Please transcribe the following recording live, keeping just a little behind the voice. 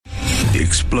The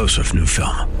explosive new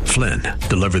film, Flynn,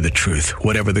 deliver the truth,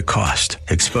 whatever the cost,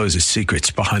 exposes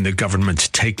secrets behind the government's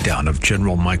takedown of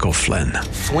General Michael Flynn.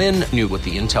 Flynn knew what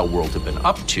the intel world had been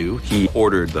up to. He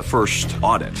ordered the first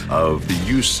audit of the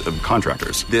use of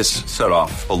contractors. This set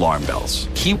off alarm bells.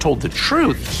 He told the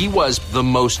truth. He was the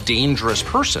most dangerous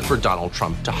person for Donald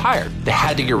Trump to hire. They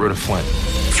had to get rid of Flynn.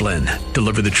 Flynn,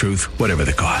 deliver the truth, whatever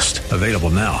the cost. Available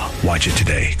now. Watch it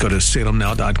today. Go to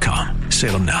salemnow.com.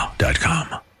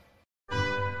 salemnow.com.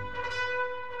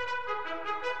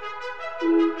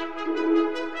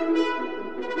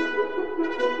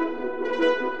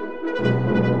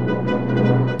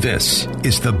 This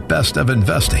is the best of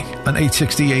investing on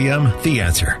 860 AM The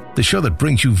Answer, the show that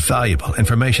brings you valuable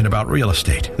information about real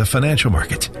estate, the financial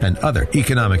markets, and other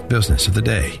economic business of the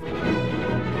day.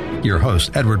 Your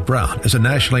host, Edward Brown, is a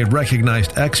nationally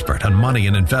recognized expert on money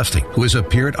and investing who has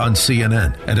appeared on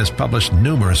CNN and has published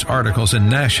numerous articles in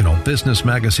national business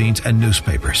magazines and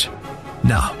newspapers.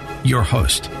 Now, your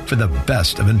host for the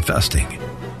best of investing,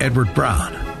 Edward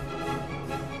Brown.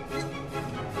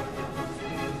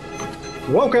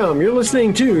 Welcome. You're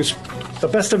listening to The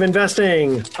Best of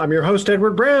Investing. I'm your host,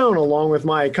 Edward Brown, along with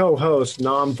my co-host,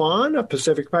 Nam Phan of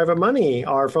Pacific Private Money.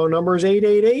 Our phone number is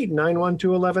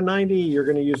 888-912-1190. You're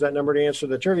going to use that number to answer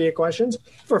the trivia questions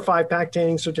for a 5-pack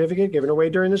tanning certificate given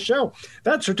away during the show.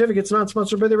 That certificate's not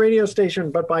sponsored by the radio station,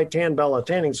 but by Tan Bella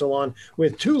Tanning Salon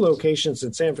with 2 locations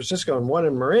in San Francisco and 1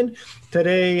 in Marin.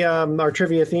 Today, our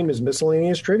trivia theme is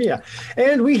miscellaneous trivia.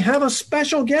 And we have a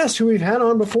special guest who we've had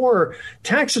on before,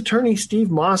 tax attorney Steve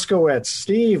Moskowitz.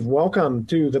 Steve, welcome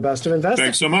to the Best of Investing.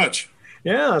 Thanks so much.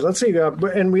 Yeah, let's see.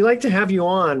 And we like to have you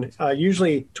on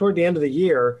usually toward the end of the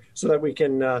year so that we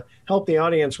can help the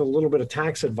audience with a little bit of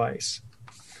tax advice.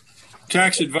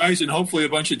 Tax advice and hopefully a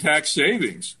bunch of tax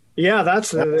savings. Yeah,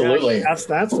 that's the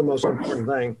most important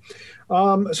thing.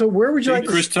 So where would you like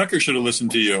Chris Tucker should have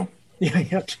listened to you.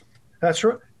 Yeah, that's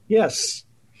right. Yes.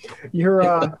 You're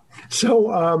where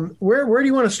do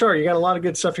you want to start? You got a lot of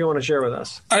good stuff you want to share with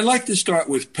us. I like to start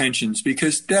with pensions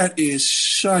because that is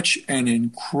such an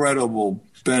incredible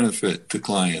benefit to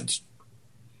clients.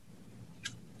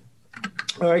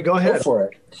 All right, go ahead. Go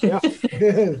for it. Yeah.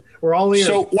 We're all ears.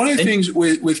 So one of the things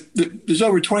there's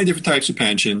over 20 different types of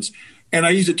pensions, and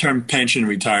I use the term pension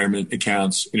retirement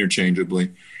accounts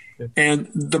interchangeably. And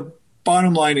the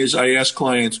bottom line is I ask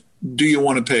clients, do you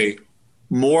want to pay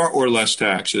more or less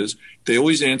taxes? They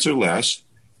always answer less.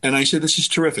 And I say, this is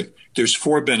terrific. There's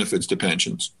 4 benefits to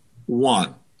pensions.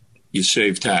 1, you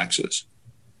save taxes.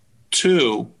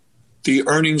 2, the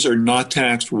earnings are not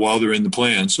taxed while they're in the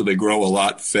plan, so they grow a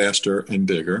lot faster and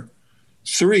bigger.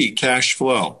 3, cash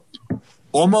flow.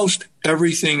 Almost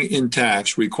everything in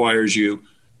tax requires you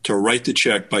to write the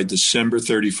check by December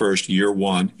 31st, year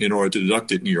 1, in order to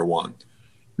deduct it in year 1.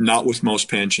 Not with most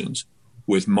pensions.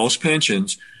 With most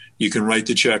pensions, you can write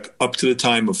the check up to the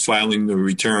time of filing the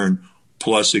return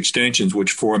plus extensions,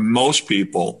 which for most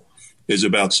people is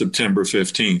about September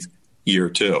 15th, year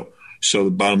 2. So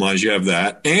the bottom line is you have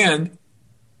that. And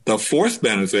the 4th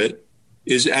benefit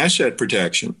is asset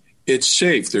protection. It's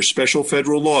safe. There's special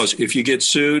federal laws. If you get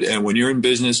sued, and when you're in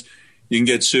business, you can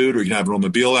get sued or you can have an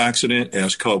automobile accident.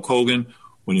 Ask Hulk Hogan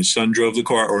when his son drove the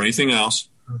car or anything else.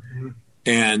 Mm-hmm.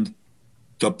 And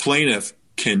the plaintiff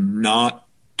cannot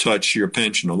touch your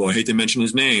pension. Although I hate to mention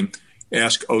his name,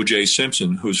 ask O.J.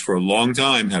 Simpson, who's for a long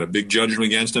time had a big judgment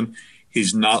against him.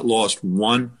 He's not lost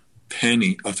 1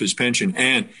 penny of his pension.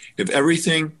 And if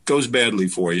everything goes badly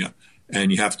for you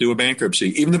and you have to do a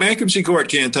bankruptcy, even the bankruptcy court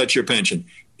can't touch your pension.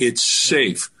 It's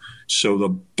safe. So the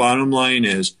bottom line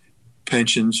is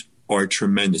pensions are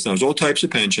tremendous. Now, there's all types of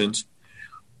pensions,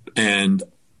 and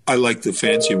I like the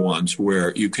fancy ones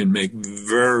where you can make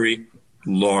very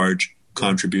large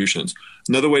contributions.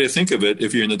 Another way to think of it,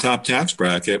 if you're in the top tax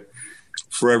bracket,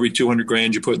 for every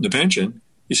 $200,000 you put in the pension,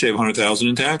 you save $100,000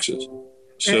 in taxes.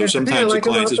 So sometimes the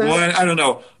client says, well, I don't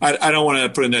know. I don't want to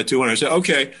put in that 200. I say,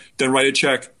 okay, then write a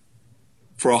check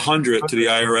for 100 to the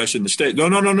IRS in the state. No. I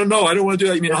don't want to do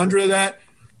that. You mean 100 of that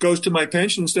goes to my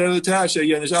pension instead of the tax? I say,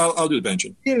 yeah, I'll do the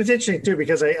pension. Yeah, it's interesting, too,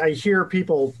 because I hear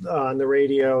people on the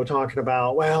radio talking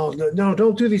about, well, no,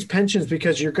 don't do these pensions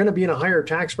because you're going to be in a higher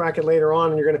tax bracket later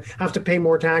on and you're going to have to pay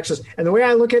more taxes. And the way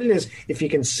I look at it is if you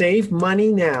can save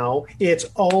money now, it's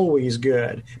always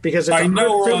good. Because it's I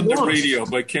know we're on the radio,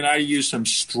 but can I use some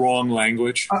strong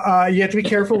language? You have to be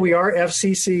careful. We are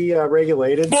FCC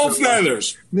regulated. Bull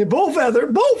feathers. Bull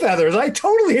feathers. I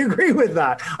totally agree with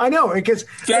that. I know. Because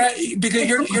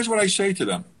here's what I say to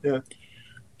them. Yeah.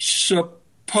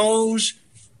 Suppose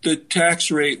the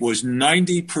tax rate was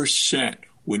 90%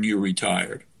 when you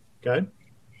retired. Okay.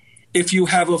 if you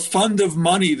have a fund of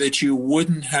money that you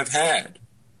wouldn't have had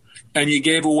and you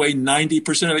gave away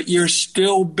 90% of it, you're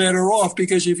still better off,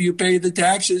 because if you pay the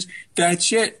taxes,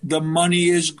 that's it. The money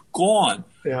is gone.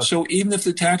 Yeah. So even if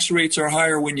the tax rates are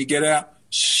higher when you get out,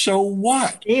 so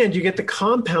what? And you get the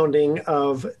compounding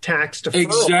of tax deferral.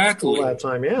 Exactly. All that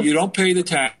time, yeah. You don't pay the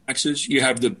taxes. You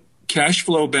have the cash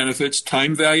flow benefits,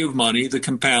 time value of money, the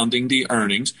compounding, the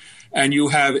earnings, and you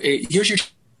have here's your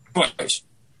choice.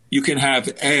 You can have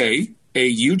a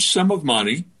huge sum of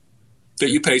money that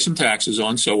you pay some taxes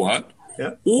on, so what?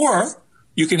 Yeah. Or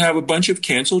you can have a bunch of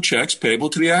canceled checks payable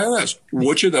to the IRS.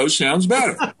 Which of those sounds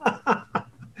better?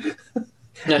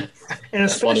 And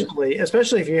especially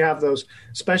if you have those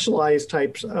specialized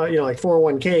types, like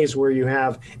 401ks where you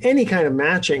have any kind of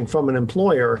matching from an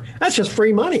employer, that's just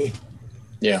free money.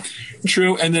 Yeah,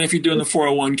 true. And then if you're doing the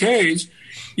 401ks,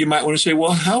 you might want to say,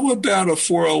 well, how about a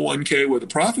 401k with a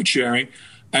profit sharing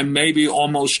and maybe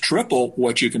almost triple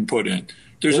what you can put in?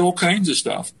 There's all kinds of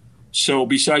stuff. So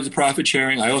besides the profit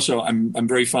sharing, I'm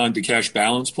very fond of cash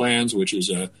balance plans, which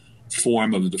is a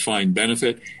form of a defined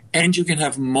benefit, and you can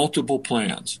have multiple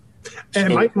plans.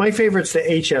 And my favorite's the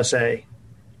HSA.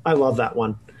 I love that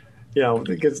one.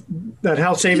 Because that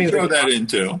house savings. You throw that in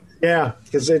too. Yeah,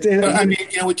 because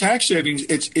with tax savings,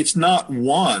 it's not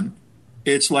one.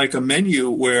 It's like a menu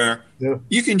where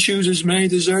you can choose as many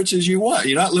desserts as you want.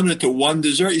 You're not limited to one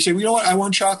dessert. You say, well, you know what? I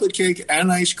want chocolate cake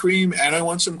and ice cream, and I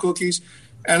want some cookies,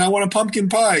 and I want a pumpkin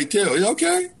pie too.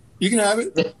 Okay, you can have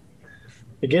it.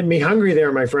 You're getting me hungry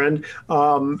there, my friend.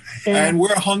 And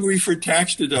we're hungry for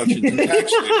tax deductions and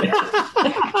tax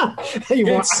You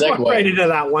walk right into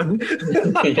that one.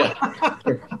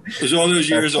 There's all those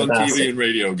years on TV and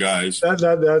radio, guys.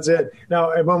 That's it.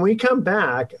 Now, when we come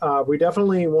back, we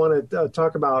definitely want to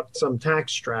talk about some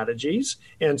tax strategies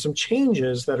and some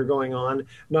changes that are going on,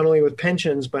 not only with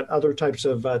pensions, but other types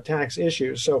of tax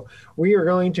issues. So we are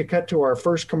going to cut to our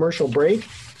first commercial break.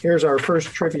 Here's our first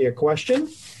trivia question.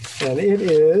 And it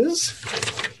is,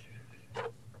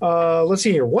 let's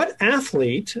see here. What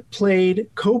athlete played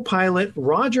co-pilot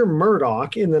Roger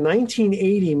Murdoch in the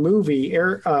 1980 movie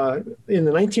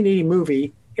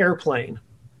Airplane?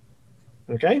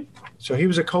 Okay, so he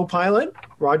was a co-pilot.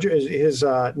 His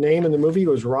name in the movie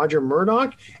was Roger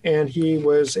Murdoch, and he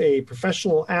was a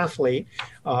professional athlete.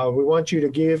 We want you to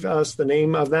give us the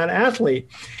name of that athlete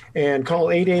and call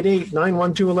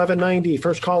 888-912-1190.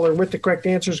 First caller with the correct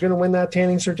answer is going to win that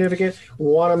tanning certificate. We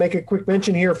want to make a quick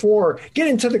mention here for get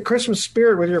into the Christmas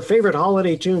spirit with your favorite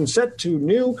holiday tune set to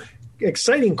new,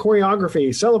 exciting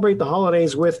choreography. Celebrate the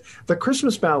holidays with the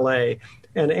Christmas Ballet,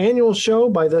 an annual show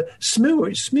by the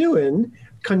Smewin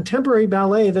contemporary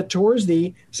ballet that tours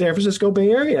the San Francisco Bay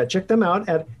Area. Check them out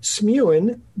at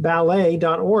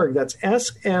smewinballet.org. That's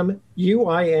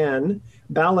SMUIN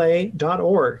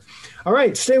ballet.org. All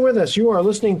right, stay with us. You are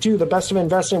listening to The Best of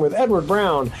Investing with Edward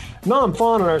Brown, Nam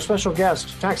Phan, and our special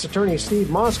guest, tax attorney Steve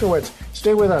Moskowitz.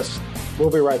 Stay with us. We'll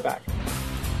be right back.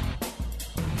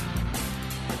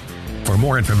 For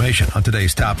more information on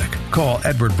today's topic, call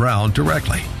Edward Brown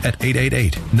directly at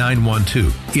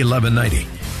 888-912-1190.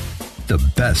 The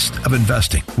Best of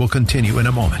Investing will continue in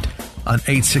a moment on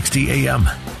 860 AM.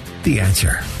 The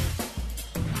Answer.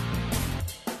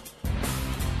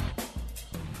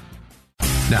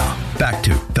 Now, back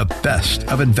to The Best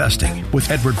of Investing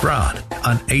with Edward Brown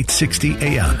on 860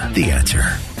 AM. The Answer.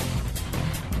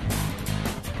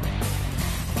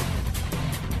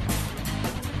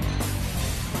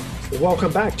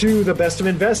 Welcome back to The Best of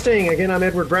Investing. Again, I'm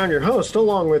Edward Brown, your host,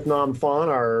 along with Nam Phan,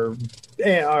 our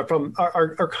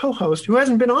co-host, who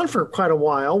hasn't been on for quite a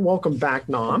while. Welcome back,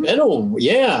 Nam.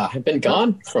 I've been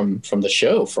gone from the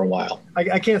show for a while.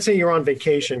 I can't say you're on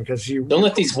vacation because you don't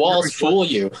let these walls fool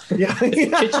you. Yeah,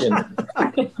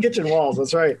 kitchen walls.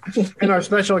 That's right. And our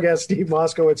special guest, Steve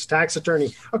Moskowitz, tax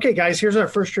attorney. Okay, guys, here's our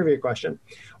first trivia question: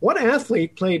 what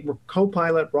athlete played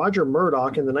co-pilot Roger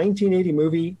Murdoch in the 1980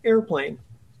 movie Airplane?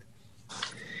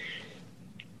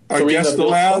 Our guest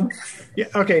allowed? Yeah.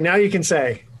 Okay, now you can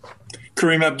say.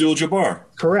 Kareem Abdul-Jabbar.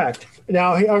 Correct.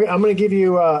 Now, I'm going to give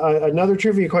you another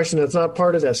trivia question that's not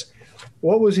part of this.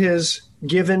 What was his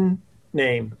given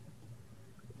name?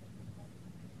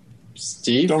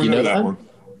 Steve, don't know that one.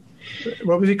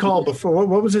 What was he called before?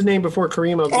 What was his name before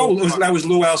Kareem Abdul-Jabbar? That was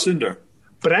Lou Alcindor.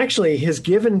 But actually, his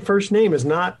given first name is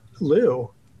not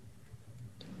Lou.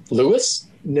 Louis?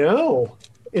 No,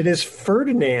 it is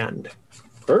Ferdinand.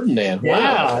 Ferdinand.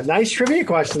 Wow. Yeah, nice trivia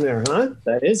question there, huh?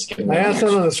 That is good. I asked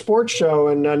that on the sports show,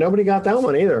 and nobody got that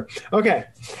one either. Okay.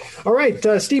 All right,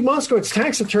 Steve Moskowitz,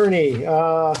 tax attorney.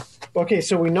 Okay,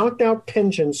 so we knocked out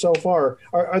pensions so far.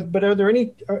 But are there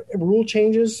any rule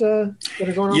changes that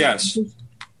are going on? Yes.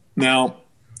 Now,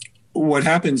 what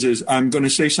happens is I'm going to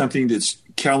say something that's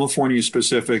California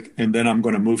specific, and then I'm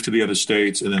going to move to the other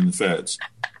states and then the feds.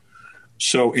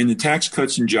 So in the Tax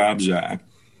Cuts and Jobs Act,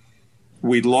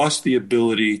 we lost the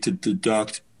ability to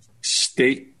deduct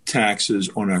state taxes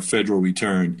on our federal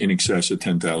return in excess of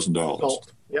 $10,000. Oh,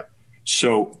 yep.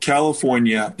 So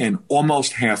California and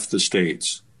almost half the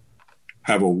states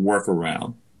have a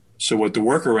workaround. So what the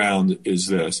workaround is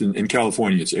this. In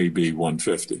California, it's AB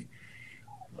 150.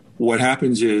 What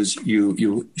happens is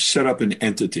you set up an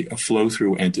entity, a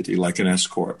flow-through entity, like an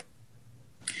S-Corp.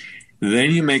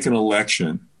 Then you make an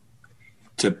election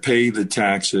to pay the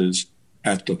taxes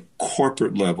at the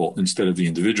corporate level instead of the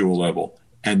individual level,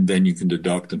 and then you can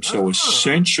deduct them. So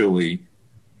essentially,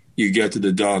 you get to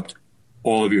deduct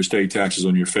all of your state taxes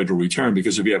on your federal return,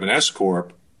 because if you have an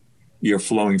S-Corp, you're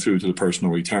flowing through to the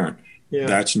personal return. Yeah.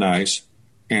 That's nice.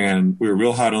 And we're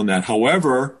real hot on that.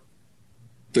 However,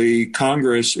 the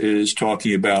Congress is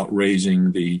talking about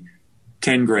raising the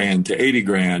 10 grand to 80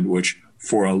 grand, which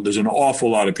there's an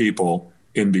awful lot of people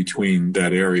in between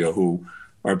that area who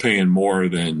are paying more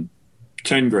than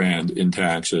 10 grand in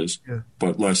taxes,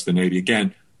 but less than 80.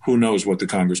 Again, who knows what the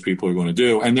Congress people are going to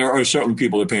do. And there are certainly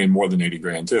people that are paying more than 80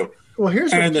 grand too. Well,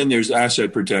 then there's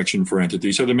asset protection for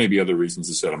entities. So there may be other reasons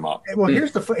to set them up. Well,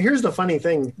 here's the funny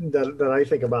thing that I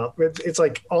think about. It's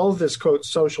like all of this, quote,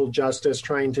 social justice,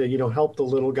 trying to, help the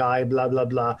little guy, blah, blah,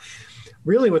 blah.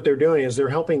 Really what they're doing is they're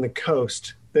helping the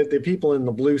coast, the people in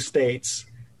the blue states.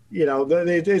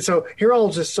 So here all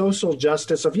this social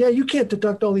justice of, you can't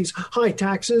deduct all these high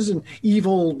taxes and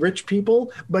evil rich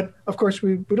people. But, of course,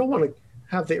 we don't want to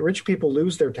have the rich people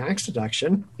lose their tax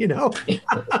deduction,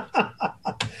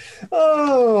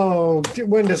 Oh,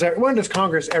 when does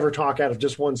Congress ever talk out of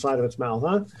just one side of its mouth,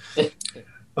 huh?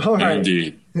 All right.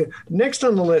 Indeed. Next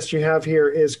on the list you have here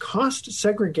is cost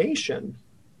segregation.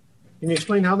 Can you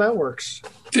explain how that works?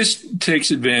 This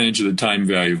takes advantage of the time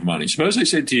value of money. Suppose I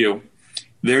said to you,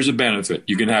 there's a benefit.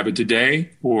 You can have it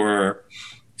today or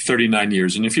 39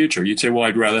 years in the future. You'd say, well,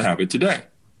 I'd rather have it today.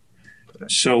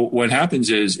 So what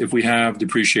happens is if we have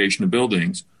depreciation of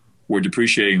buildings, we're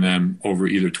depreciating them over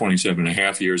either 27 and a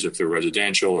half years if they're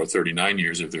residential or 39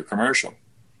 years if they're commercial.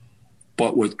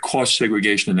 But what cost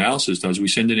segregation analysis does, we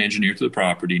send an engineer to the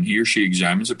property and he or she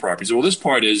examines the property. So, well, this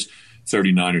part is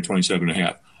 39 or 27 and a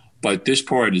half, but this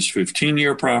part is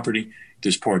 15-year property.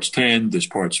 This part's 10, this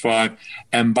part's 5.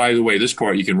 And by the way, this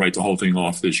part, you can write the whole thing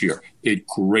off this year. It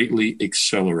greatly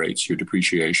accelerates your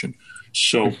depreciation.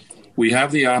 So we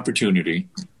have the opportunity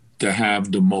to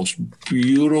have the most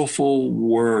beautiful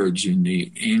words in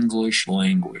the English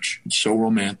language. It's so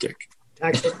romantic.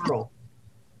 Tax deferral.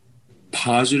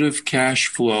 Positive cash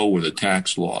flow with a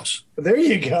tax loss. There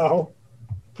you go.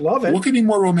 Love it. What could be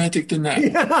more romantic than that?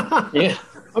 Yeah.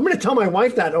 I'm going to tell my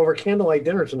wife that over candlelight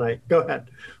dinner tonight. Go ahead.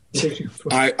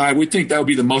 I would think that would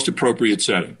be the most appropriate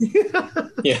setting.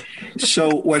 Yeah. So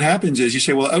what happens is you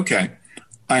say, well, okay,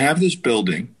 I have this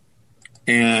building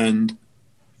and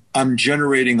I'm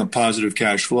generating a positive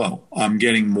cash flow. I'm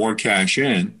getting more cash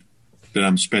in than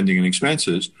I'm spending in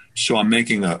expenses. So I'm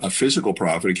making a physical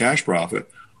profit, a cash profit.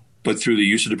 But through the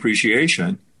use of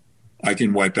depreciation, I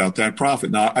can wipe out that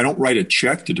profit. Now, I don't write a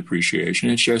check to depreciation.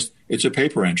 It's a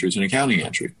paper entry. It's an accounting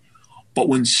entry. But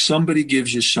when somebody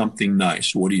gives you something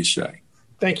nice, what do you say?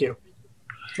 Thank you.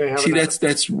 See,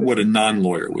 that's what a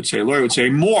non-lawyer would say. A lawyer would say,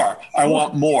 more. I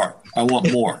want more. I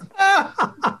want more.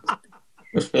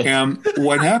 And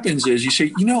what happens is you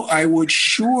say, I would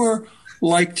sure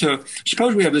like to –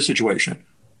 suppose we have this situation.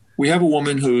 We have a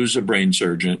woman who's a brain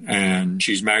surgeon, and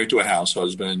she's married to a house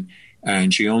husband,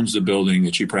 and she owns the building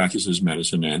that she practices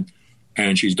medicine in,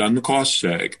 and she's done the cost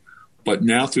seg. But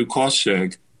now through cost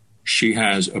seg, she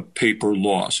has a paper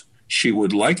loss. She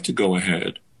would like to go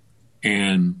ahead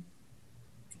and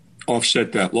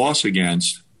offset that loss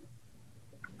against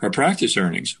her practice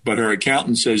earnings. But her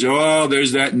accountant says, oh,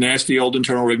 there's that nasty old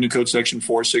Internal Revenue Code Section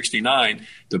 469,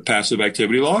 the passive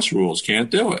activity loss rules.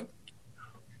 Can't do it.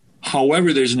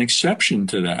 However, there's an exception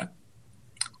to that.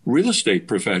 Real estate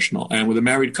professional. And with a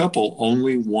married couple,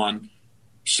 only one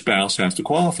spouse has to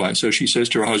qualify. So she says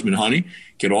to her husband, honey,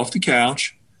 get off the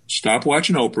couch, stop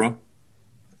watching Oprah,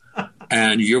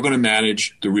 and you're going to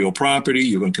manage the real property.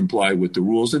 You're going to comply with the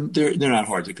rules. And they're not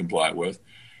hard to comply with.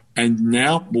 And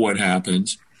now what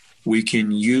happens, we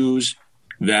can use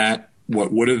that,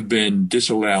 what would have been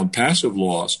disallowed passive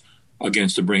loss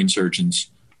against the brain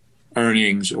surgeon's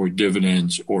earnings or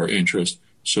dividends or interest.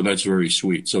 So that's very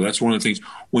sweet. So that's one of the things.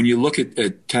 When you look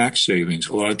at tax savings,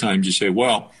 a lot of times you say,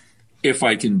 well, if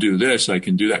I can do this, I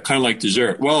can do that. Kind of like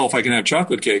dessert. Well, if I can have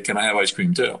chocolate cake, can I have ice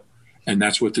cream too? And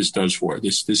that's what this does for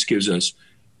us. This gives us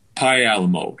pie a la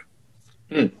mode.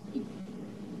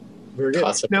 Very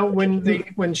good. Now,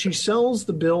 when she sells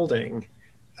the building,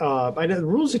 I know the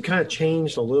rules have kind of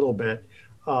changed a little bit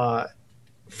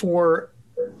for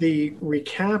the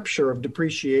recapture of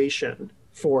depreciation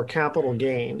for capital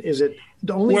gain. Is it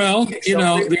only? Well,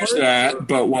 there's that.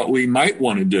 But what we might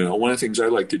want to do, one of the things I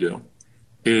like to do,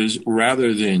 is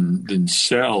rather than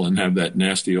sell and have that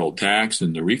nasty old tax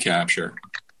and the recapture,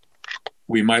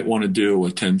 we might want to do a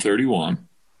 1031.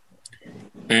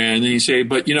 And then you say,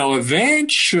 but,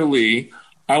 eventually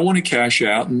I want to cash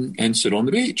out and sit on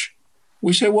the beach.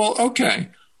 We say, well, okay.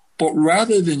 But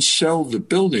rather than sell the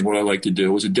building, what I like to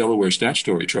do is a Delaware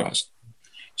statutory trust.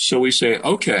 So we say,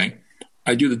 okay,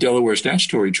 I do the Delaware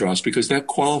statutory trust because that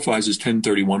qualifies as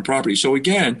 1031 property. So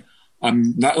again,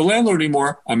 I'm not a landlord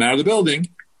anymore. I'm out of the building.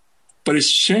 But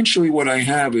essentially what I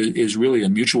have is really a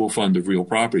mutual fund of real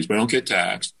properties, but I don't get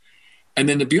taxed. And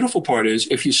then the beautiful part is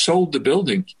if you sold the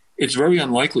building, it's very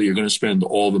unlikely you're going to spend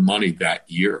all the money that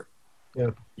year.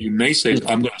 Yeah. You may say,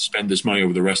 I'm going to spend this money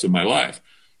over the rest of my life.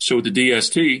 So with the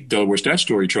DST, Delaware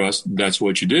Statutory Trust, that's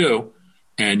what you do.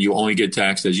 And you only get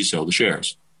taxed as you sell the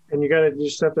shares. And you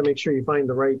just have to make sure you find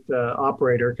the right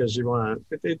operator because you want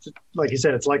to, it's like you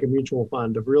said, it's like a mutual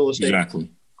fund of real estate.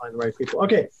 Exactly. Find the right people.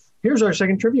 Okay. Here's our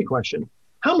second trivia question.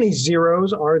 How many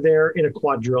zeros are there in a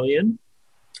quadrillion?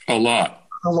 A lot.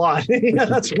 A lot. Yeah,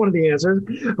 that's one of the answers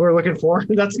we're looking for.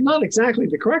 That's not exactly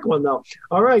the correct one, though.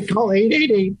 All right, call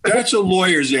 888. That's a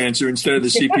lawyer's answer instead of the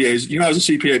CPA's. I was a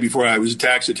CPA before I was a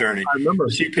tax attorney. I remember.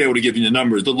 The CPA would have given you the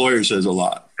numbers. The lawyer says a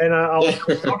lot. And I'll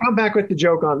come back with the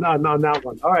joke on that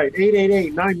one. All right,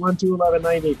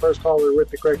 888-912-1190. First caller with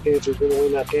the correct answer is going to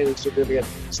win that tanning certificate.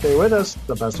 Stay with us.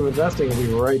 The Best of Investing. We'll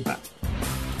be right back.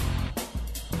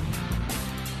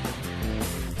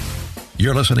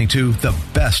 You're listening to The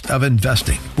Best of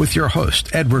Investing with your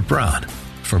host, Edward Brown.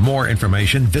 For more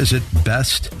information, visit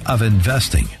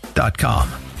bestofinvesting.com.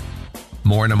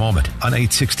 More in a moment on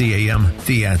 860 AM,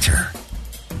 The Answer.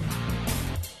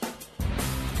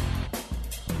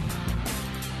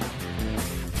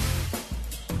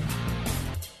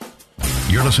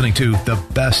 You're listening to The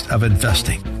Best of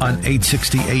Investing on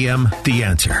 860 AM, The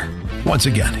Answer. Once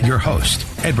again, your host,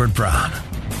 Edward Brown.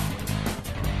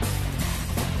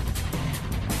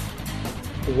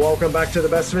 Welcome back to The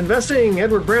Best of Investing.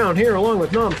 Edward Brown here along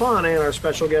with Nam Phan and our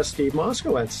special guest, Steve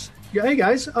Moskowitz. Hey,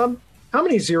 guys, how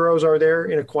many zeros are there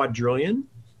in a quadrillion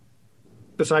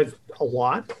besides a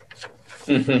lot?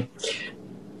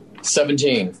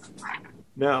 17.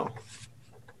 No.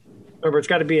 Remember, it's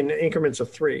got to be in increments of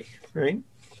 3, right?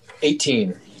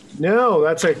 18. No,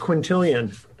 that's a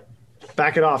quintillion.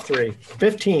 Back it off 3.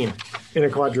 15 in a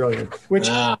quadrillion. Which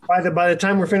by the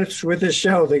time we're finished with this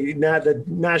show, the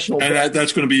national and debt,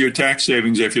 that's going to be your tax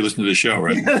savings if you listen to the show,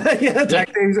 right? Yeah,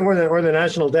 tax savings or the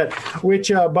national debt. Which,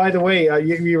 by the way,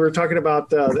 you were talking about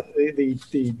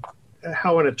the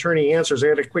how an attorney answers. I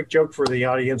had a quick joke for the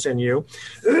audience and you.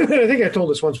 I think I told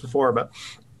this once before, but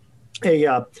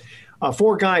 4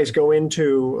 guys go in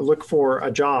to look for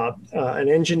a job: an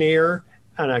engineer,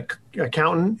 an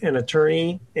accountant, an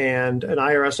attorney, and an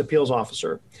IRS appeals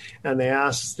officer. And they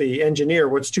ask the engineer,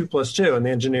 what's 2 plus 2? And the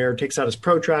engineer takes out his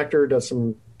protractor, does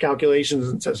some calculations,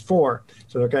 and says 4.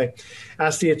 So, okay.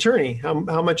 Ask the attorney,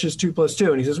 how much is 2 plus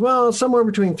 2? And he says, well, somewhere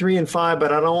between 3 and 5,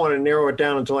 but I don't want to narrow it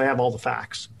down until I have all the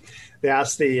facts. They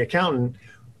ask the accountant,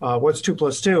 what's 2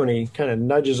 plus 2? And he kind of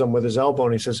nudges him with his elbow,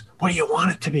 and he says, what do you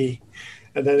want it to be?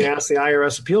 And then they ask the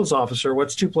IRS appeals officer,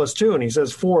 what's 2 plus 2? And he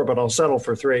says 4, but I'll settle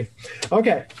for 3.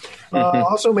 Okay.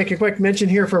 Also make a quick mention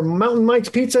here for Mountain Mike's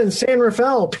Pizza in San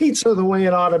Rafael. Pizza the way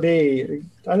it ought to be.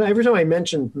 Every time I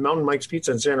mention Mountain Mike's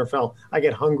Pizza in San Rafael, I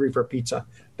get hungry for pizza.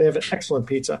 They have an excellent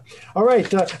pizza. All right.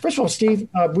 First of all, Steve,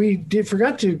 we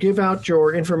forgot to give out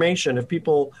your information if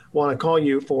people want to call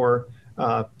you for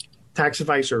tax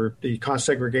advice or the cost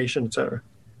segregation, et cetera.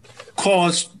 Call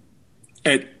us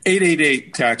at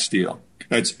 888-TAX-DEAL.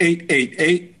 That's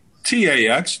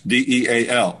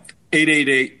 888-TAX-DEAL.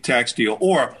 888-TAX-DEAL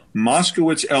or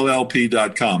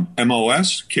MoskowitzLLP.com.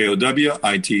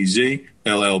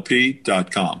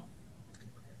 MoskowItzLLP.com.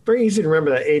 Very easy to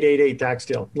remember that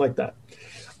 888-TAX-DEAL. Like that.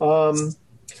 I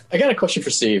got a question for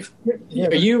Steve. Yeah.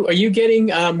 Are you getting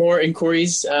more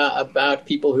inquiries about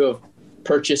people who have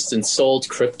purchased and sold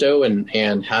crypto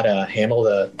and how to handle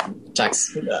the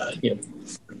tax?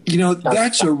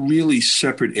 That's a really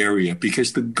separate area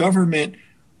because the government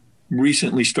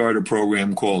recently started a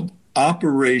program called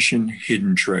Operation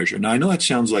Hidden Treasure. Now, I know that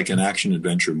sounds like an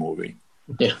action-adventure movie.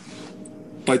 Yeah.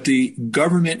 But the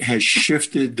government has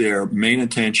shifted their main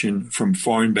attention from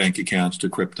foreign bank accounts to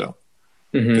crypto.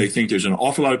 Mm-hmm. They think there's an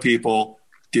awful lot of people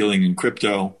dealing in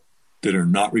crypto that are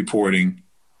not reporting,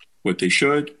 what they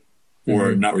should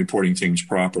or not reporting things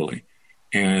properly.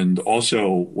 And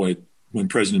also when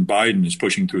President Biden is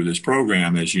pushing through this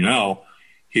program, as you know,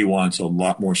 he wants a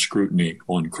lot more scrutiny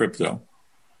on crypto.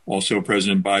 Also,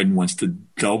 President Biden wants to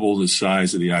double the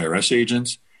size of the IRS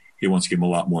agents. He wants to give them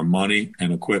a lot more money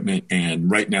and equipment. And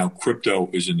right now, crypto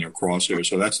is in their crosshairs.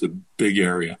 So that's the big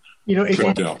area.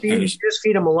 If you just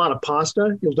feed them a lot of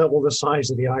pasta, you'll double the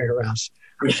size of the IRS.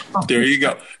 There you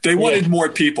go. They wanted more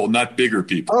people, not bigger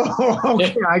people. Oh,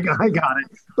 okay. I got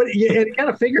it. But you got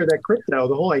to figure that crypto,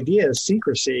 the whole idea is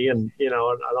secrecy and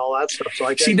all that stuff.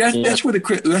 So that's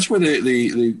where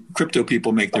the crypto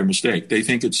people make their mistake. They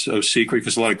think it's so secret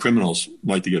because a lot of criminals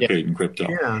like to get paid in crypto.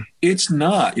 Yeah. It's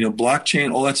not.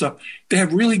 Blockchain, all that stuff. They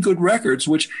have really good records,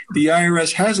 which the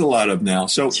IRS has a lot of now.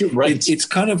 So it's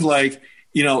kind of like,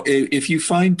 if you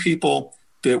find people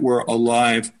that were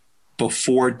alive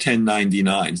before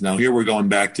 1099s. Now, here we're going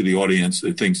back to the audience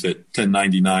that thinks that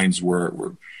 1099s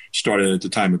were started at the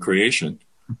time of creation.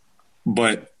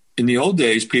 But in the old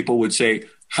days, people would say,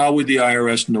 how would the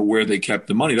IRS know where they kept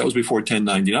the money? That was before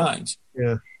 1099s.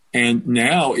 Yeah. And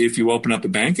now, if you open up a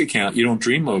bank account, you don't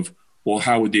dream of, well,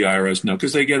 how would the IRS know?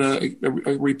 Because they get a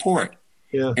report.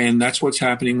 Yeah. And that's what's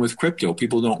happening with crypto.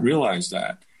 People don't realize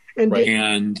that.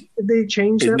 And they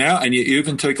changed that now. And you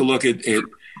even take a look at it.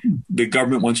 The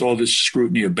government wants all this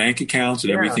scrutiny of bank accounts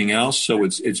and everything else. So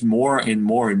it's more and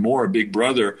more and more Big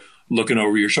Brother looking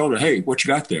over your shoulder. Hey, what you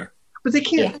got there? But they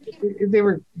can't. Yeah. They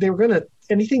were going to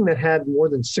anything that had more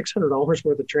than $600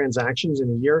 worth of transactions in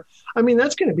a year. I mean,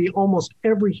 that's going to be almost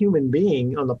every human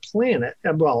being on the planet.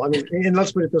 Well, I mean, and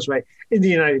let's put it this way: in the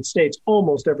United States,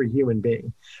 almost every human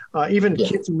being, even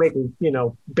kids who make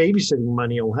babysitting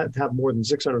money, will have more than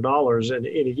 $600 in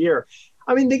a year.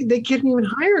 I mean, they couldn't even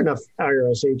hire enough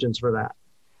IRS agents for that.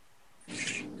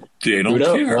 They don't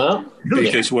care.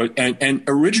 Because and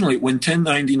originally when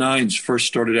 1099s first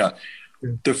started out,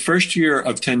 the first year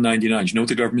of 1099s, you know what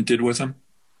the government did with them?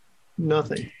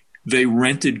 Nothing. They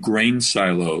rented grain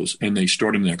silos and they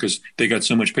stored them there because they got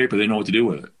so much paper, they didn't know what to do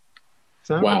with it.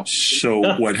 Wow.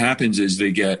 So what happens is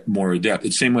they get more adept.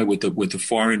 It's the same way with the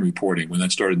foreign reporting when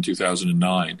that started in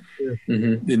 2009.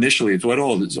 Initially, it's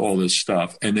all this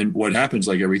stuff. And then what happens,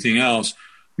 like everything else,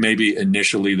 maybe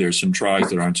initially there's some tries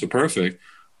that aren't so perfect,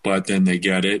 but then they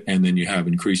get it. And then you have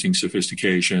increasing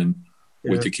sophistication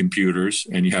with the computers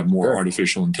and you have more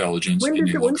artificial intelligence and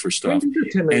you look for stuff.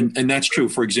 And that's true.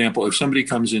 For example, if somebody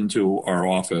comes into our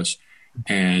office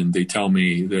and they tell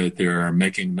me that they're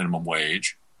making minimum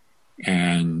wage,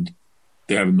 and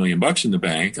they have $1 million in the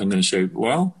bank, I'm going to say,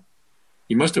 well,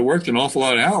 you must have worked an awful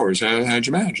lot of hours. How'd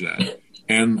you manage that?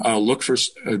 And I'll look for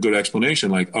a good explanation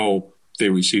like, oh, they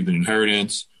received an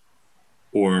inheritance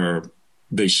or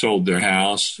they sold their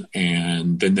house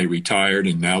and then they retired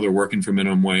and now they're working for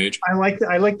minimum wage. I like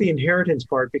the inheritance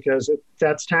part because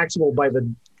that's taxable by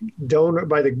the donor,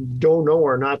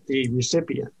 not the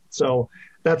recipient. So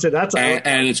that's it.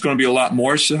 And it's going to be a lot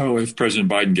more so if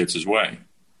President Biden gets his way.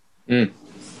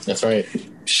 That's right.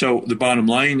 So the bottom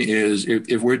line is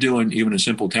if we're doing even a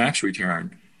simple tax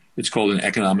return, it's called an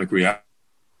economic reality.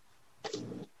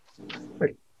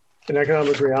 An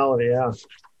economic reality, yeah.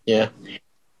 Yeah.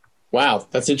 Wow,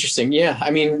 that's interesting. Yeah,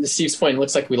 I mean, Steve's point, it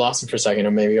looks like we lost him for a second,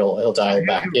 or maybe he'll dial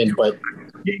back in. But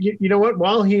you know what?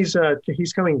 While he's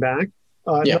coming back,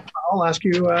 I'll ask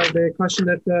you the question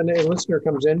that a listener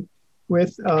comes in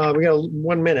with. We got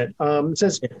 1 minute. It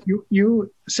says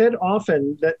you said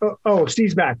often that. Oh,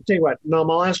 Steve's back. Tell you what,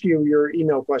 Nom, I'll ask you your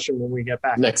email question when we get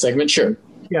back. Next segment, sure.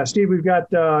 Yeah, Steve, we've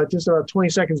got just about 20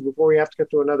 seconds before we have to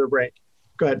get to another break.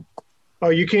 Go ahead. Oh,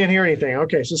 you can't hear anything.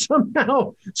 Okay, so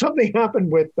somehow something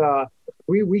happened with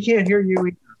we can't hear you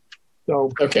either.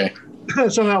 So okay,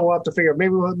 somehow we'll have to figure.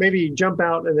 Maybe jump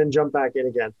out and then jump back in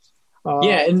again.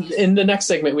 In the next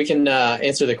segment, we can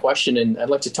answer the question, and I'd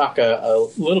like to talk a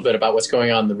little bit about what's going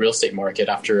on in the real estate market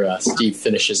after Steve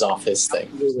finishes off his thing.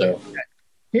 So. Okay.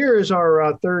 Here is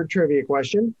our third trivia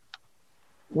question.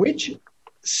 Which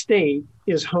state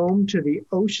is home to the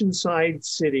oceanside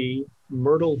city,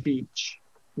 Myrtle Beach?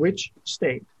 Which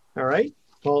state? All right.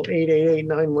 Call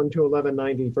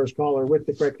 888-912-1190. First caller with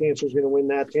the correct answer is going to win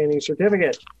that tanning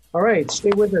certificate. All right.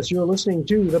 Stay with us. You're listening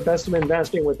to The Best of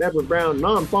Investing with Edward Brown,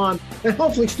 Nom Fon, and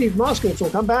hopefully Steve Moskowitz will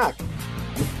come back.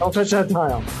 Don't touch that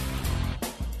dial.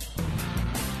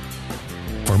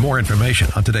 For more information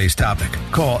on today's topic,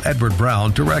 call Edward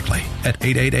Brown directly at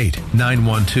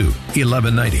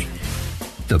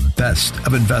 888-912-1190. The Best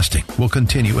of Investing will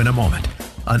continue in a moment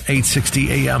on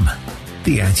 860 AM.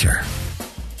 The Answer.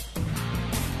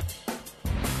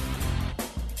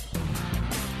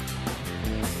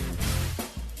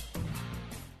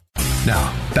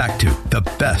 Now, back to The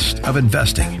Best best of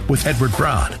investing with Edward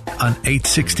Brown on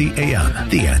 860 AM.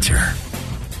 The Answer.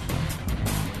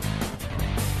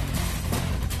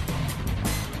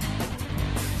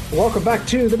 Welcome back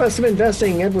to The Best of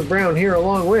Investing. Edward Brown here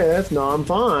along with Nam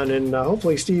Phan, and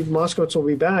hopefully Steve Moskowitz will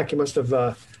be back. He must have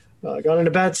gone in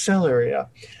a bad cell area.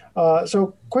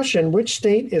 So question, which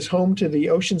state is home to the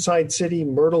oceanside city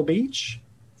Myrtle Beach?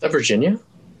 Virginia?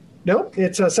 Nope,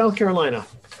 it's South Carolina.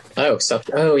 Oh,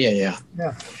 yeah.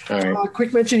 Yeah. All right.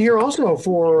 Quick mention here also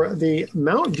for the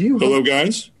Mount View. Hello,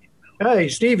 guys. Hey,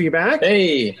 Steve, you back?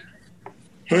 Hey,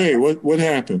 what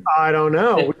happened? I don't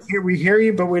know. We hear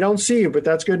you, but we don't see you, but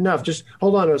that's good enough. Just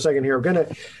hold on a second here. I'm going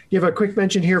to give a quick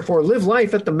mention here for Live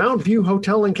Life at the Mount View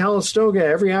Hotel in Calistoga.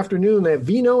 Every afternoon, they have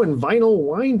vino and vinyl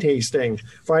wine tasting.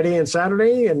 Friday and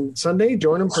Saturday and Sunday,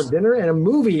 join them for dinner and a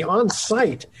movie on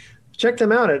site. Check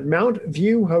them out at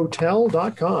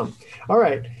mountviewhotel.com. All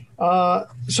right.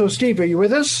 So, Steve, are you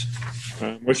with us?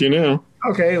 I'm with you now.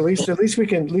 Okay. At least we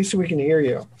can hear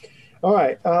you. All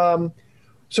right.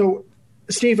 So,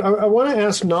 Steve, I want to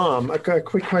ask Nam a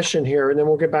quick question here, and then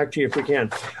we'll get back to you if we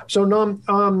can. So, Nam,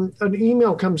 an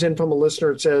email comes in from a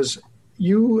listener. It says,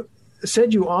 you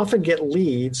said you often get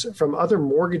leads from other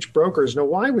mortgage brokers. Now,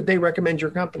 why would they recommend your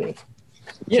company?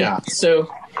 Yeah.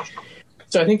 So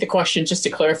I think the question, just to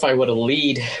clarify what a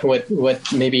lead, what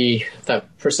maybe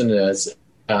that person is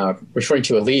referring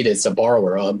to, a lead is a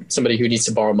borrower, somebody who needs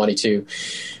to borrow money to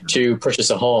purchase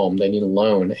a home. They need a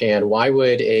loan. And why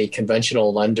would a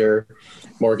conventional lender,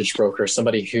 mortgage broker,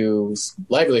 somebody whose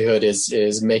livelihood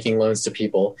is making loans to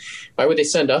people, why would they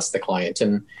send us the client?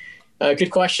 And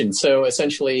good question. So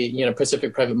essentially,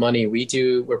 Pacific Private Money,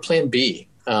 we're Plan B.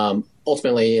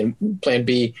 Ultimately, in Plan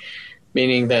B,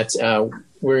 meaning that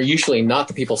we're usually not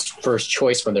the people's first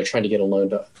choice when they're trying to get a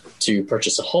loan to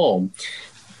purchase a home,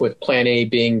 with Plan A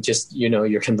being just,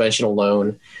 your conventional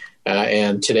loan.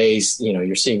 And today's,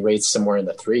 you're seeing rates somewhere in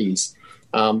the 3s.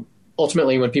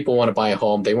 Ultimately, when people want to buy a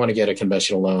home, they want to get a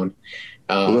conventional loan,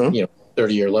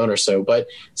 30-year loan or so. But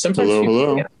sometimes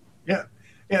Hello. Yeah.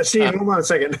 Steve, hold on a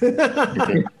second.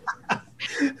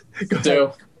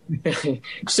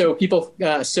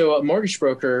 So a mortgage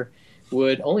broker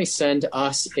would only send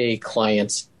us a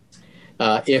client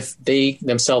if they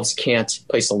themselves can't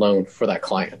place a loan for that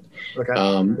client. Okay.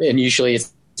 And usually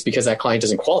it's because that client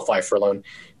doesn't qualify for a loan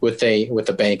with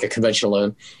a bank, a conventional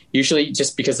loan, usually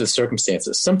just because of the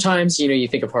circumstances. Sometimes, you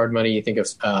think of hard money, you think of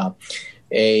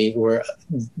we're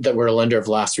a lender of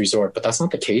last resort, but that's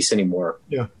not the case anymore.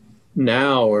 Yeah.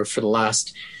 Now, or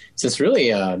since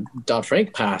really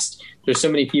Dodd-Frank passed, there's so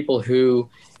many people who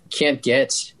can't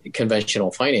get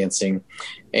conventional financing.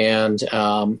 And,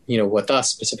 with us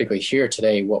specifically here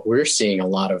today, what we're seeing a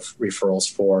lot of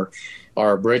referrals for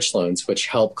are bridge loans, which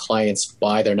help clients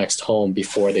buy their next home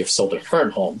before they've sold their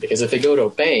current home. Because if they go to a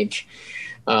bank,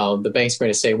 the bank's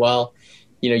going to say, well,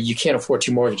 you can't afford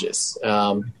 2 mortgages.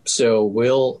 So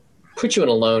we'll put you in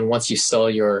a loan once you sell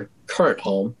your current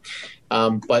home.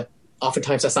 But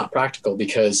oftentimes that's not practical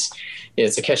because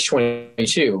it's a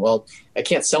catch-22. Well, I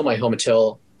can't sell my home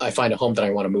until I find a home that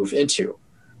I want to move into.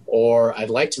 Or I'd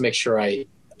like to make sure I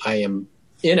am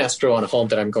in escrow on a home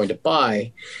that I'm going to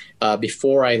buy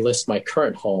before I list my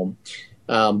current home.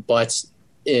 But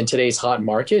in today's hot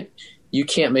market, you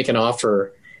can't make an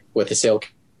offer with a sale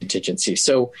contingency.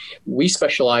 So we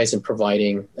specialize in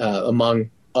providing,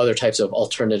 among other types of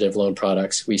alternative loan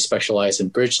products, we specialize in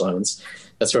bridge loans.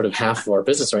 That's sort of half of our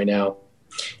business right now.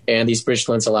 And these bridge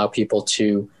loans allow people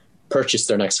to purchase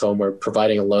their next home. We're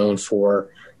providing a loan for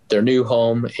their new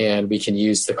home, and we can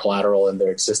use the collateral in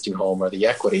their existing home or the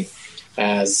equity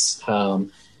as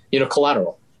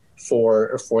collateral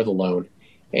for the loan.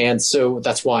 And so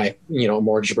that's why a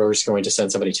mortgage broker is going to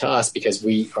send somebody to us, because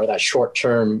we are that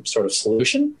short-term sort of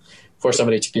solution for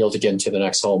somebody to be able to get into the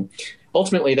next home.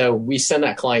 Ultimately, though, we send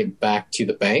that client back to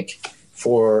the bank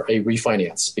for a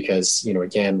refinance because,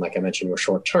 again, like I mentioned, we're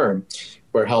short-term.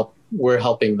 We're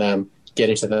helping them get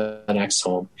into the next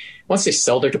home. Once they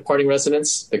sell their departing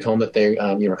residence, the home that they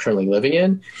are currently living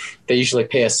in, they usually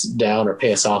pay us down or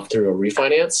pay us off through a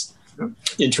refinance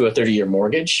into a 30-year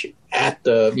mortgage at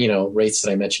the rates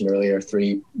that I mentioned earlier,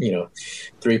 3%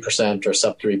 or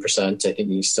sub 3%. I think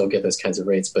you still get those kinds of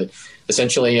rates, but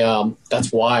essentially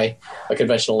that's why a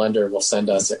conventional lender will send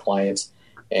us a client,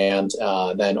 and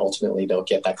then ultimately they'll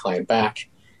get that client back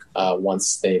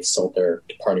once they've sold their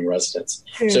departing residence.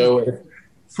 And so,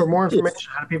 for more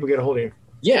information, how do people get a hold of you?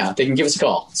 Yeah, they can give us a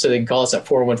call. So they can call us at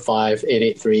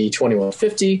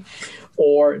 415-883-2150,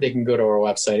 or they can go to our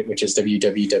website, which is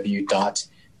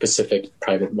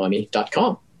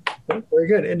www.pacificprivatemoney.com. Very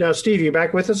good. And now, Steve, you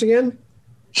back with us again?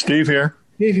 Steve here.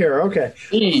 Steve here. Okay.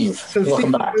 Steve, So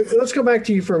welcome back. Let's go back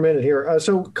to you for a minute here.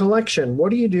 So collection, what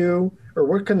do you do, or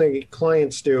what can the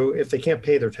clients do if they can't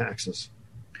pay their taxes?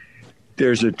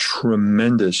 There's a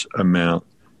tremendous amount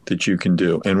that you can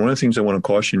do. And one of the things I want to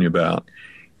caution you about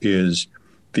is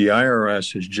the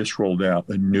IRS has just rolled out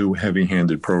a new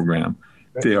heavy-handed program.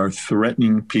 They are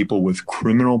threatening people with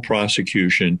criminal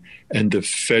prosecution and the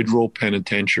federal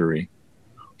penitentiary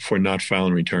for not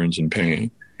filing returns and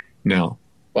paying. Now,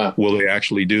 will they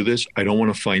actually do this? I don't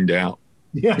want to find out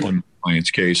on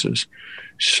clients' cases.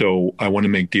 So I want to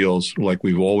make deals like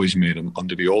we've always made them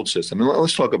under the old system. And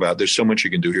let's talk about, there's so much you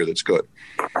can do here that's good.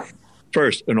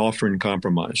 First, an offer in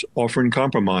compromise. Offer in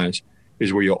compromise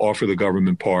is where you offer the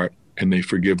government part and they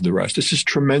forgive the rest. This is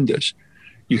tremendous.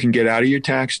 You can get out of your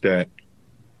tax debt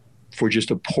for just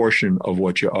a portion of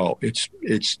what you owe. It's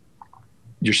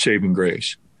your saving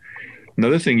grace.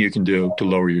 Another thing you can do to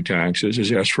lower your taxes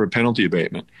is ask for a penalty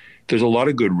abatement. There's a lot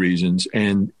of good reasons.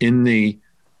 And in the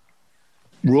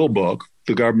rule book,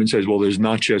 the government says, well, there's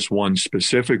not just one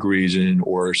specific reason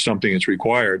or something that's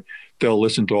required. They'll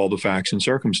listen to all the facts and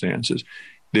circumstances.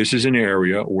 This is an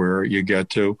area where you get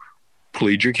to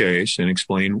plead your case and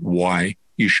explain why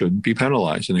you shouldn't be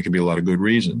penalized. And there can be a lot of good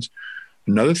reasons.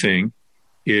 Another thing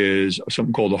is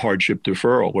something called a hardship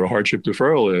deferral. What a hardship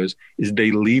deferral is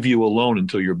they leave you alone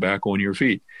until you're back on your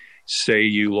feet. Say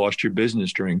you lost your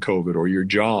business during COVID or your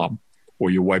job,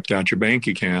 or you wiped out your bank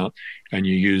account and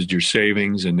you used your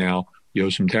savings and now you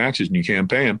owe some taxes and you can't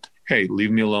pay them. Hey,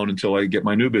 leave me alone until I get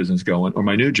my new business going or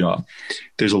my new job.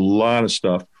 There's a lot of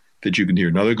stuff that you can do.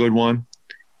 Another good one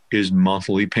is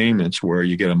monthly payments, where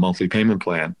you get a monthly payment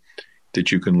plan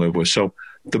that you can live with. So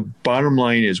the bottom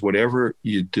line is, whatever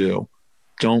you do,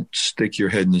 don't stick your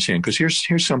head in the sand. Because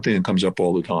here's something that comes up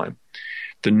all the time.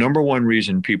 The number one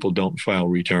reason people don't file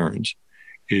returns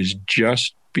is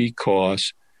just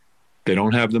because they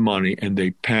don't have the money and they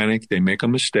panic, they make a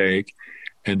mistake,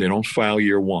 and they don't file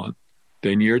year one.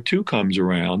 Then year two comes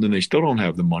around and they still don't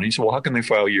have the money. So, well, how can they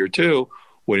file year two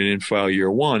when they didn't file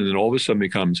year one? And then all of a sudden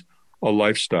becomes a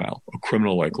lifestyle, a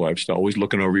criminal-like lifestyle, always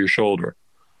looking over your shoulder.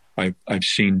 I've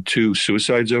seen 2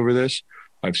 suicides over this.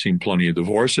 I've seen plenty of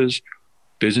divorces,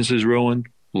 businesses ruined,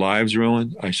 lives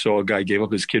ruined. I saw a guy gave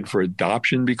up his kid for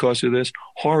adoption because of this.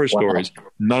 Horror stories.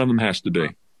 None of them has to be.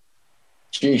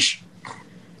 Sheesh.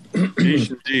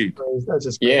 Sheesh, indeed.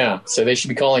 Yeah, so they should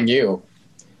be calling you.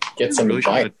 Get some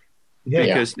advice.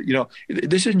 Because,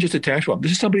 this isn't just a tax problem.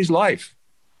 This is somebody's life.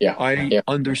 Yeah. I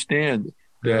understand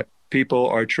that people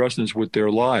are trusting us with their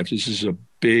lives. This is a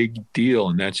big deal,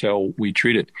 and that's how we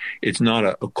treat it. It's not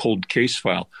a cold case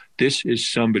file. This is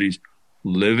somebody's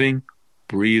living,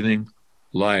 breathing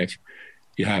life.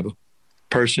 You have a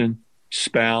person,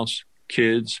 spouse,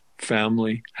 kids,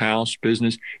 family, house,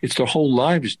 business. It's their whole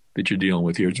lives that you're dealing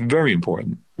with here. It's very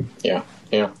important. Yeah.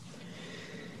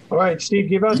 All right, Steve,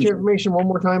 give out your information one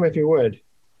more time if you would.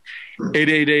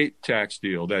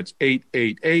 888-TAX-DEAL. That's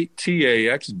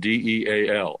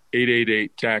 888-TAXDEAL.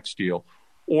 888-TAX-DEAL.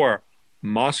 Or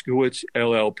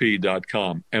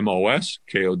MoskowitzLLP.com.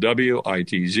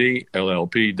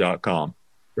 MoskowitzzLLP.com.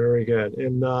 Very good.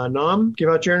 And Nam, give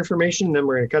out your information, and then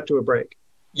we're going to cut to a break.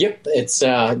 Yep. It's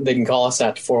they can call us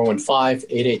at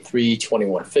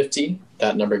 415-883-2150.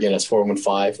 That number again is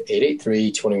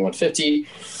 415-883-2150.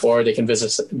 Or they can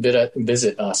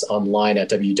visit us online at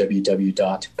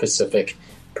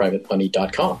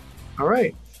www.pacificprivatemoney.com. All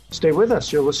right. Stay with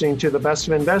us. You're listening to The Best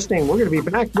of Investing. We're going to be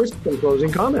back with some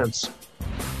closing comments.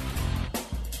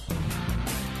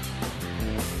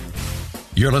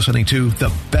 You're listening to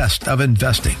The Best of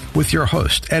Investing with your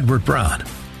host, Edward Brown.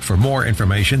 For more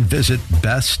information, visit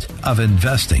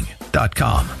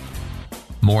bestofinvesting.com.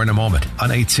 More in a moment on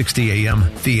 860 AM,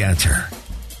 The Answer.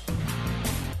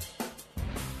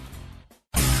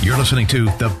 You're listening to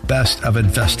The Best of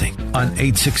Investing on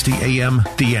 860 AM,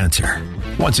 The Answer.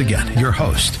 Once again, your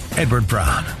host, Edward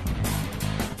Brown.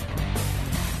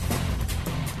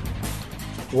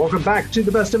 Welcome back to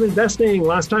The Best of Investing.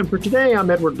 Last time for today,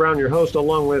 I'm Edward Brown, your host,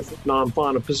 along with Nam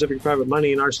Phan of Pacific Private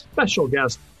Money, and our special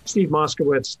guest, Steve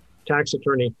Moskowitz, tax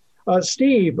attorney.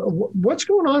 Steve, what's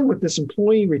going on with this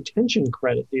employee retention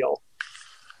credit deal?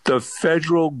 The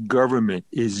federal government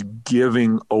is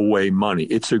giving away money.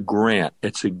 It's a grant.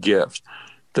 It's a gift.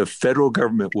 The federal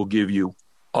government will give you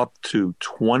up to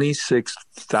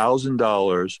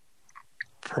 $26,000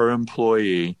 per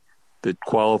employee that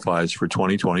qualifies for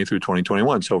 2020 through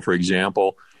 2021. So, for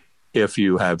example, if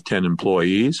you have 10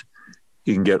 employees,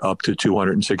 you can get up to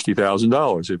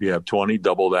 $260,000. If you have 20,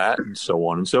 double that, and so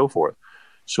on and so forth.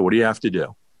 So what do you have to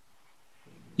do?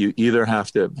 You either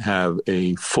have to have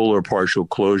a full or partial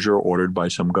closure ordered by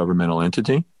some governmental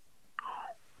entity,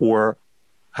 or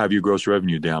have your gross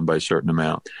revenue down by a certain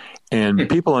amount. And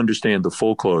people understand the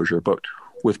full closure, but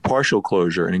with partial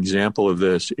closure, an example of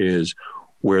this is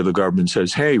where the government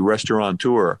says, hey,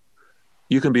 restaurateur,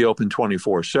 you can be open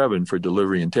 24/7 for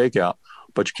delivery and takeout,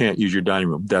 but you can't use your dining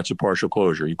room. That's a partial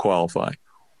closure. You qualify.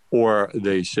 Or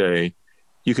they say,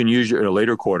 you can use in a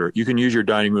later quarter, you can use your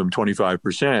dining room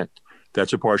 25%.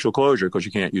 That's a partial closure because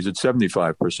you can't use it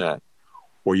 75%.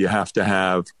 Or you have to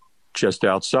have just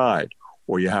outside,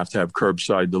 or you have to have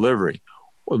curbside delivery.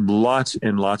 Lots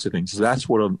and lots of things. That's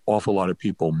what an awful lot of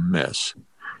people miss.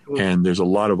 And there's a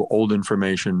lot of old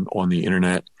information on the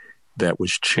internet that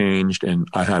was changed. And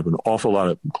I have an awful lot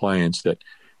of clients that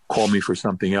call me for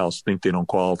something else, think they don't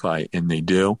qualify, and they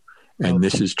do. And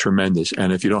this is tremendous.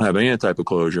 And if you don't have any type of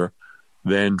closure,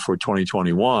 then for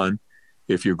 2021,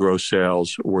 if your gross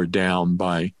sales were down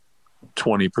by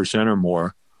 20% or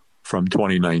more from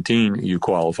 2019, you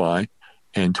qualify.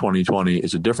 And 2020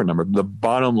 is a different number. The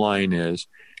bottom line is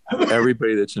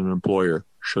everybody that's an employer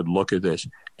should look at this.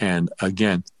 And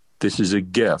again, this is a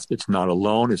gift. It's not a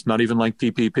loan. It's not even like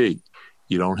PPP.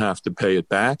 You don't have to pay it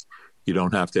back. You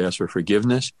don't have to ask for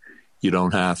forgiveness. You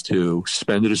don't have to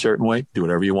spend it a certain way. Do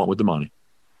whatever you want with the money.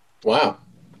 Wow.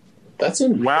 That's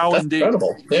indeed.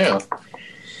 Incredible. Yeah.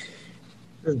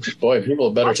 Boy, people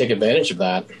better take advantage of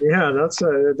that. Yeah, that's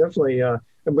definitely.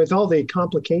 With all the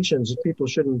complications, people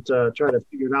shouldn't try to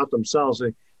figure it out themselves.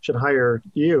 They should hire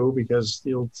you because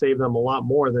you'll save them a lot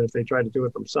more than if they try to do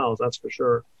it themselves. That's for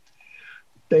sure.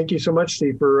 Thank you so much,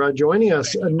 Steve, for joining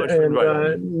us. And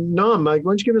Nam, why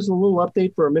don't you give us a little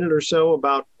update for a minute or so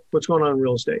about what's going on in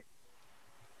real estate?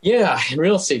 Yeah, in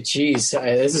real estate, geez,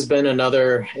 this has been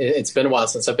it's been a while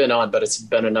since I've been on, but it's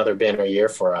been another banner year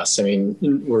for us. I mean,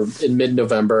 we're in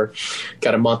mid-November,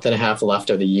 got a month and a half left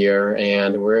of the year,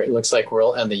 and it looks like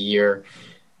we'll end the year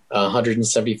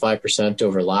 175%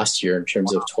 over last year in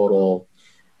terms of total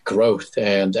growth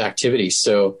and activity.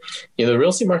 So, the real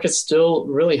estate market's still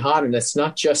really hot, and it's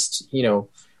not just,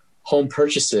 home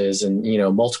purchases and,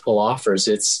 multiple offers.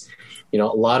 It's, a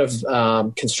lot of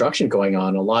construction going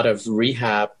on, a lot of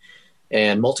rehab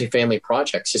and multifamily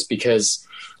projects just because,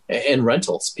 and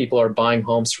rentals. People are buying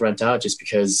homes to rent out just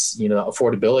because,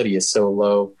 affordability is so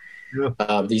low.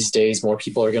 Yeah. These days, more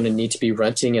people are going to need to be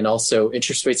renting, and also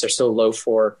interest rates are so low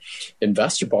for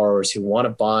investor borrowers who want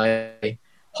to buy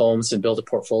homes and build a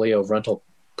portfolio of rental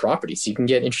properties. You can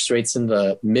get interest rates in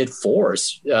the mid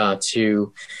 4s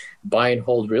to buy and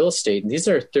hold real estate. And these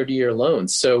are 30-year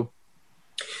loans. So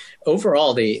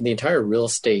overall, the entire real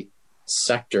estate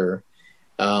sector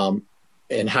and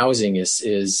housing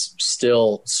is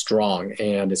still strong,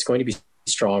 and it's going to be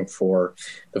strong for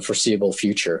the foreseeable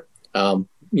future. Home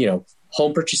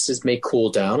purchases may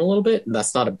cool down a little bit, and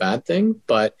that's not a bad thing.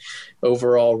 But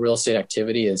overall, real estate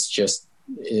activity is just,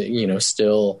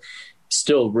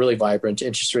 still really vibrant.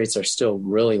 Interest rates are still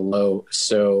really low.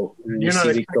 So you're not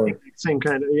expecting the same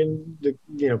kind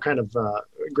of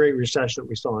great recession that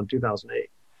we saw in 2008.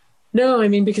 No, I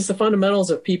mean, because the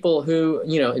fundamentals of people who,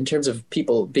 in terms of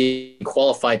people being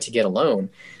qualified to get a loan,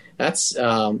 that's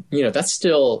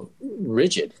still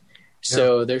rigid.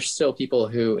 So there's still people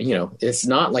who, it's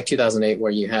not like 2008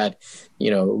 where you had,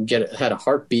 had a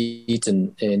heartbeat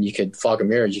and you could fog a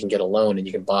mirror, you can get a loan and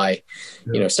you can buy,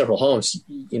 several homes.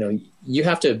 You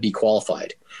have to be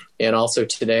qualified. And also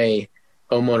today,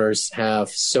 homeowners have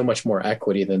so much more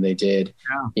equity than they did,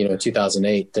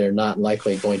 2008. They're not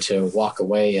likely going to walk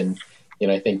away. And,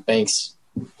 I think banks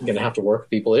are going to have to work with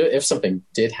people if something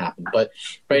did happen. But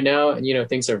right now,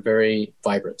 things are very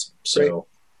vibrant. So. Great.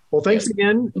 Well, thanks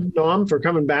again, Dom, for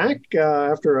coming back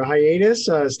after a hiatus.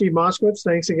 Steve Moskowitz,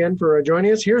 thanks again for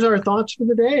joining us. Here's our thoughts for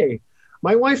the day.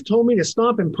 My wife told me to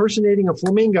stop impersonating a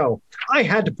flamingo. I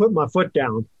had to put my foot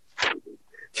down.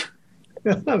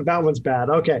 That one's bad.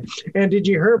 Okay. And did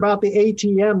you hear about the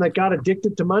ATM that got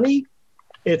addicted to money?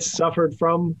 It suffered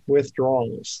from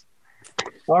withdrawals.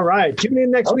 All right. Tune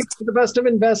in next week for the best of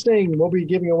investing. We'll be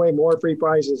giving away more free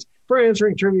prizes for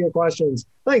answering trivia questions.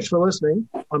 Thanks for listening.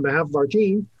 On behalf of our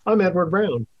team, I'm Edward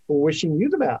Brown, wishing you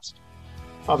the best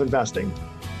of investing.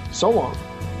 So long.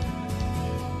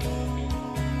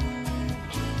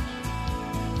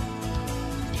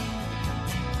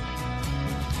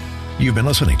 You've been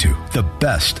listening to The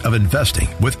Best of Investing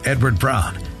with Edward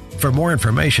Brown. For more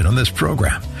information on this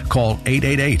program, call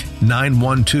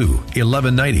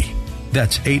 888-912-1190.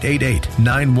 That's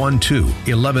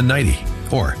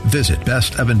 888-912-1190. Or visit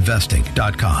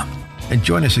bestofinvesting.com. And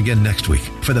join us again next week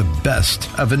for The Best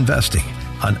of Investing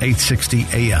on 860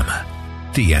 AM.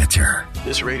 The Answer.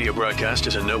 This radio broadcast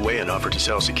is in no way an offer to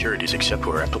sell securities except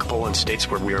where applicable in states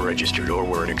where we are registered or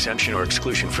where an exemption or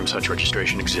exclusion from such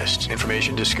registration exists.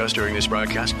 Information discussed during this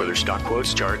broadcast, whether stock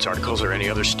quotes, charts, articles, or any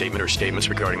other statement or statements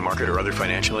regarding market or other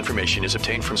financial information, is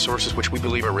obtained from sources which we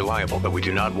believe are reliable, but we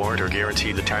do not warrant or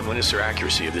guarantee the timeliness or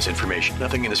accuracy of this information.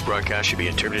 Nothing in this broadcast should be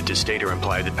interpreted to state or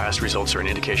imply that past results are an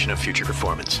indication of future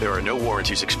performance. There are no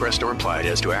warranties expressed or implied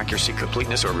as to accuracy,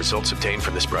 completeness, or results obtained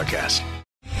from this broadcast.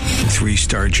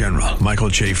 3-star General Michael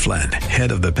J. Flynn,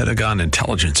 head of the Pentagon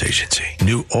Intelligence Agency,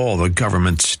 knew all the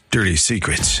government's dirty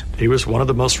secrets. He was one of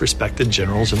the most respected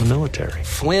generals in the military.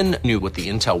 Flynn knew what the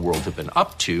intel world had been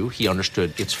up to. He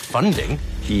understood its funding.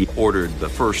 He ordered the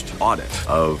first audit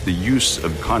of the use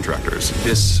of contractors.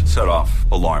 This set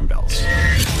off alarm bells.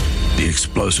 The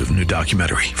explosive new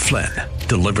documentary, Flynn,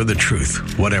 Deliver the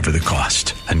Truth, Whatever the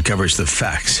Cost, uncovers the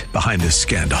facts behind this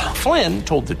scandal. Flynn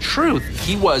told the truth.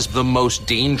 He was the most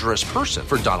dangerous person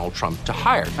for Donald Trump to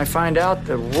hire. I find out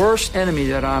the worst enemy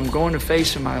that I'm going to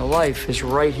face in my life is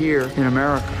right here in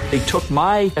America. They took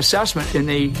my assessment and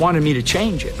they wanted me to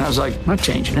change it. And I was like, I'm not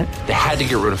changing it. They had to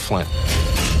get rid of Flynn.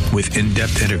 With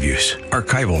in-depth interviews,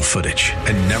 archival footage,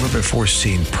 and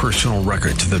never-before-seen personal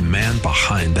records of the man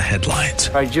behind the headlines.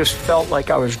 I just felt like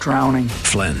I was drowning.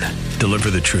 Flynn, Deliver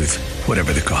the Truth,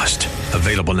 Whatever the Cost.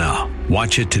 Available now.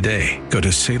 Watch it today. Go to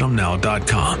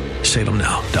salemnow.com.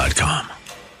 salemnow.com.